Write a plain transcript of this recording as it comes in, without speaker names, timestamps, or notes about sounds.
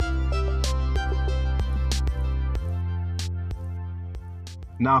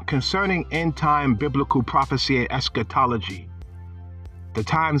Now, concerning end-time biblical prophecy and eschatology, the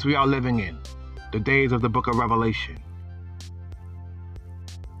times we are living in, the days of the book of Revelation,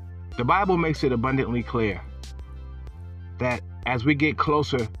 the Bible makes it abundantly clear that as we get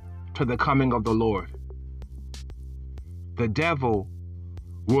closer to the coming of the Lord, the devil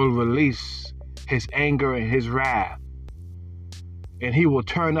will release his anger and his wrath, and he will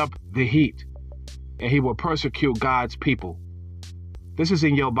turn up the heat, and he will persecute God's people. This is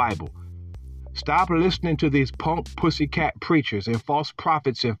in your Bible. Stop listening to these punk pussycat preachers and false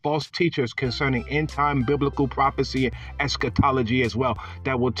prophets and false teachers concerning end-time biblical prophecy and eschatology as well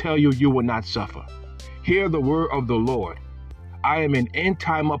that will tell you you will not suffer. Hear the word of the Lord. I am an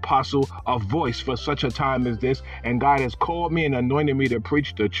end-time apostle, a voice for such a time as this, and God has called me and anointed me to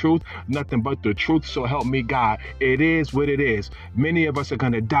preach the truth, nothing but the truth, so help me God. It is what it is. Many of us are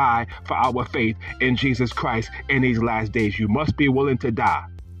going to die for our faith in Jesus Christ in these last days. You must be willing to die.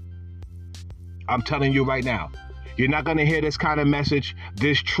 I'm telling you right now. You're not going to hear this kind of message,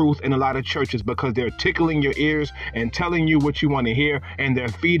 this truth in a lot of churches because they're tickling your ears and telling you what you want to hear, and they're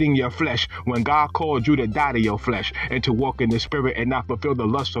feeding your flesh when God called you to die to your flesh and to walk in the spirit and not fulfill the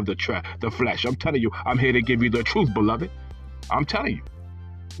lusts of the flesh. I'm telling you, I'm here to give you the truth, beloved. I'm telling you.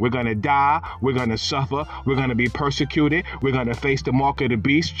 We're going to die. We're going to suffer. We're going to be persecuted. We're going to face the mark of the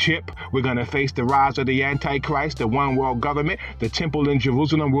beast, chip. We're going to face the rise of the Antichrist, the one world government. The temple in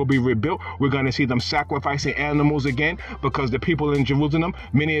Jerusalem will be rebuilt. We're going to see them sacrificing animals again because the people in Jerusalem,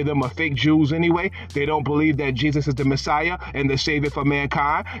 many of them are fake Jews anyway. They don't believe that Jesus is the Messiah and the Savior for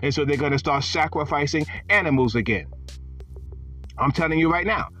mankind. And so they're going to start sacrificing animals again. I'm telling you right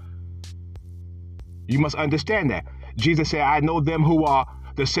now. You must understand that. Jesus said, I know them who are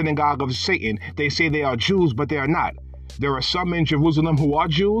the synagogue of Satan. They say they are Jews, but they are not. There are some in Jerusalem who are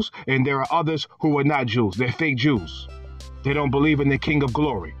Jews, and there are others who are not Jews. They're fake Jews. They don't believe in the King of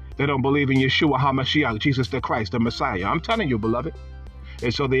Glory. They don't believe in Yeshua HaMashiach, Jesus the Christ, the Messiah. I'm telling you, beloved.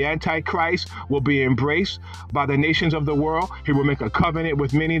 And so the Antichrist will be embraced by the nations of the world. He will make a covenant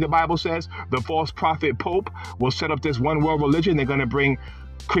with many, the Bible says. The false prophet Pope will set up this one world religion. They're going to bring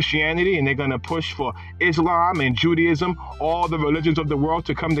Christianity, and they're going to push for Islam and Judaism, all the religions of the world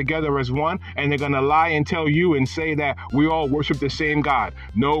to come together as one, and they're going to lie and tell you and say that we all worship the same God.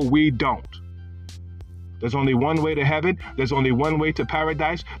 No, we don't. There's only one way to heaven. There's only one way to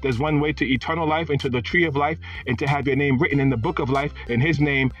paradise. There's one way to eternal life and to the tree of life and to have your name written in the book of life, and his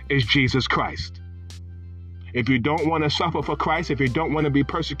name is Jesus Christ. If you don't want to suffer for Christ, if you don't want to be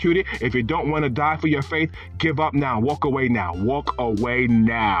persecuted, if you don't want to die for your faith, give up now. Walk away now. Walk away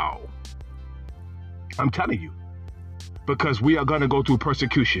now. I'm telling you. Because we are going to go through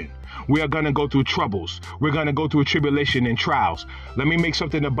persecution. We are going to go through troubles. We're going to go through tribulation and trials. Let me make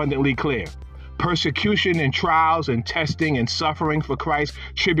something abundantly clear. Persecution and trials and testing and suffering for Christ,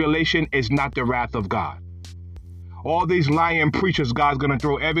 tribulation is not the wrath of God. All these lying preachers, God's going to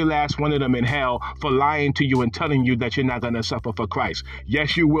throw every last one of them in hell for lying to you and telling you that you're not going to suffer for Christ.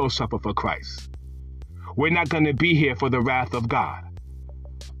 Yes, you will suffer for Christ. We're not going to be here for the wrath of God.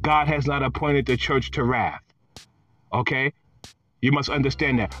 God has not appointed the church to wrath. Okay? You must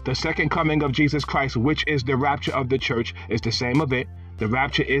understand that. The second coming of Jesus Christ, which is the rapture of the church, is the same event. The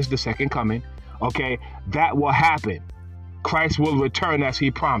rapture is the second coming. Okay? That will happen. Christ will return as he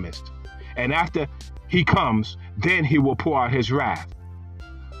promised. And after he comes, then he will pour out his wrath.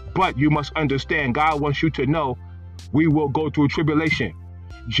 But you must understand, God wants you to know we will go through tribulation.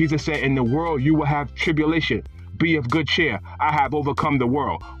 Jesus said, in the world you will have tribulation. Be of good cheer. I have overcome the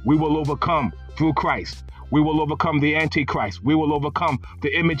world. We will overcome through Christ. We will overcome the Antichrist. We will overcome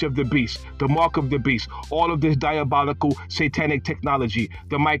the image of the beast, the mark of the beast, all of this diabolical satanic technology,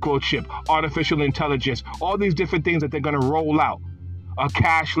 the microchip, artificial intelligence, all these different things that they're going to roll out. A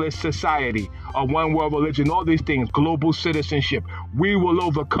cashless society, a one world religion, all these things, global citizenship. We will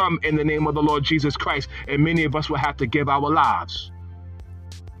overcome in the name of the Lord Jesus Christ, and many of us will have to give our lives.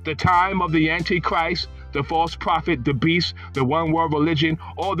 The time of the Antichrist, the false prophet, the beast, the one world religion,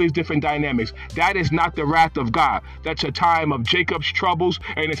 all these different dynamics, that is not the wrath of God. That's a time of Jacob's troubles,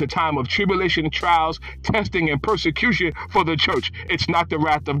 and it's a time of tribulation, trials, testing, and persecution for the church. It's not the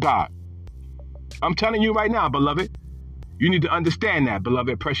wrath of God. I'm telling you right now, beloved. You need to understand that,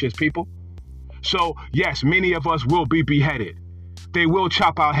 beloved, precious people. So, yes, many of us will be beheaded. They will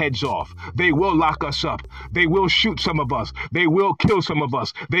chop our heads off. They will lock us up. They will shoot some of us. They will kill some of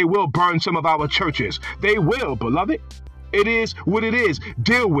us. They will burn some of our churches. They will, beloved. It is what it is.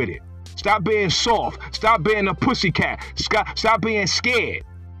 Deal with it. Stop being soft. Stop being a pussycat. Stop being scared.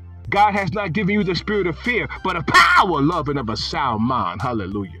 God has not given you the spirit of fear, but a power, love, and of a sound mind.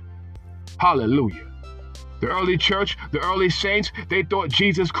 Hallelujah. Hallelujah. The early church, the early saints, they thought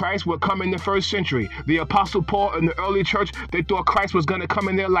Jesus Christ would come in the first century. The Apostle Paul and the early church, they thought Christ was going to come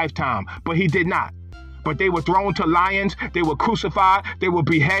in their lifetime, but he did not. But they were thrown to lions, they were crucified, they were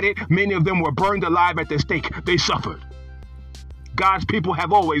beheaded. Many of them were burned alive at the stake. They suffered. God's people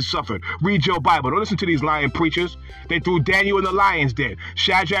have always suffered. Read your Bible. Don't listen to these lying preachers. They threw Daniel in the lion's den.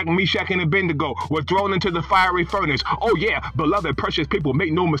 Shadrach, Meshach, and Abednego were thrown into the fiery furnace. Oh yeah, beloved, precious people,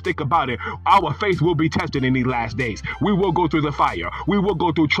 make no mistake about it. Our faith will be tested in these last days. We will go through the fire. We will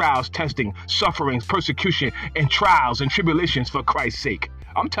go through trials, testing, sufferings, persecution, and trials and tribulations for Christ's sake.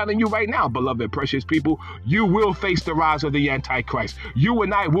 I'm telling you right now, beloved, precious people, you will face the rise of the Antichrist. You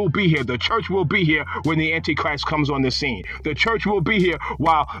and I will be here. The church will be here when the Antichrist comes on the scene. The church will be here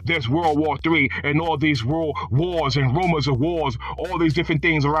while there's World War III and all these world wars and rumors of wars, all these different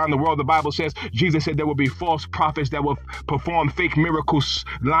things around the world. The Bible says, Jesus said there will be false prophets that will perform fake miracles,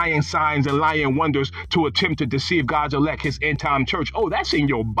 lying signs and lying wonders to attempt to deceive God's elect, his end-time church. Oh, that's in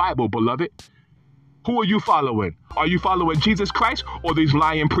your Bible, beloved. Who are you following? Are you following Jesus Christ or these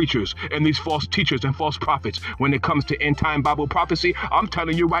lying preachers and these false teachers and false prophets? When it comes to end-time Bible prophecy, I'm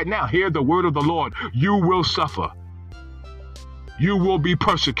telling you right now, hear the word of the Lord. You will suffer. You will be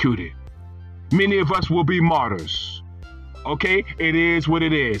persecuted. Many of us will be martyrs. Okay? It is what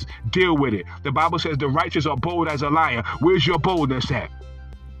it is. Deal with it. The Bible says the righteous are bold as a lion. Where's your boldness at?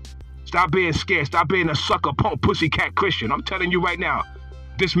 Stop being scared. Stop being a sucker, punk, pussycat Christian. I'm telling you right now.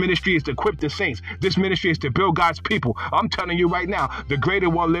 This ministry is to equip the saints. This ministry is to build God's people. I'm telling you right now, the greater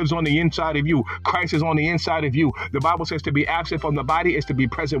one lives on the inside of you. Christ is on the inside of you. The Bible says to be absent from the body is to be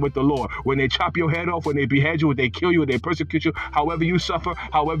present with the Lord. When they chop your head off, when they behead you, when they kill you, when they persecute you, however you suffer,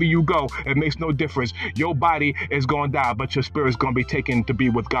 however you go, it makes no difference. Your body is going to die, but your spirit is going to be taken to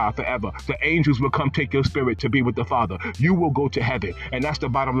be with God forever. The angels will come take your spirit to be with the Father. You will go to heaven, and that's the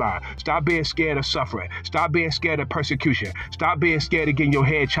bottom line. Stop being scared of suffering. Stop being scared of persecution. Stop being scared of getting your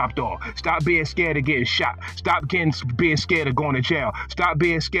head chopped off. Stop being scared of getting shot. Stop being scared of going to jail. Stop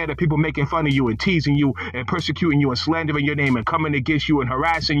being scared of people making fun of you and teasing you and persecuting you and slandering your name and coming against you and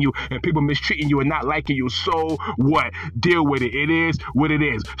harassing you and people mistreating you and not liking you. So what? Deal with it. It is what it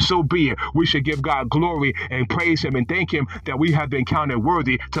is. So be it. We should give God glory and praise him and thank him that we have been counted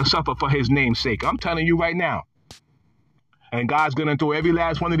worthy to suffer for his name's sake. I'm telling you right now. And God's going to throw every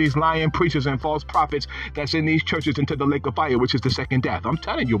last one of these lying preachers and false prophets that's in these churches into the lake of fire, which is the second death. I'm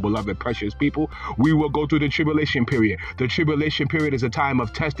telling you, beloved, precious people, we will go through the tribulation period. The tribulation period is a time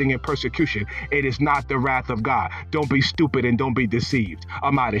of testing and persecution. It is not the wrath of God. Don't be stupid and don't be deceived.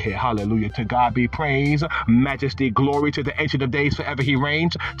 I'm out of here. Hallelujah. To God be praise, majesty, glory to the Ancient of Days forever he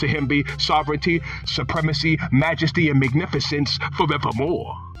reigns. To him be sovereignty, supremacy, majesty, and magnificence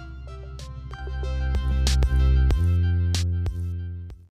forevermore.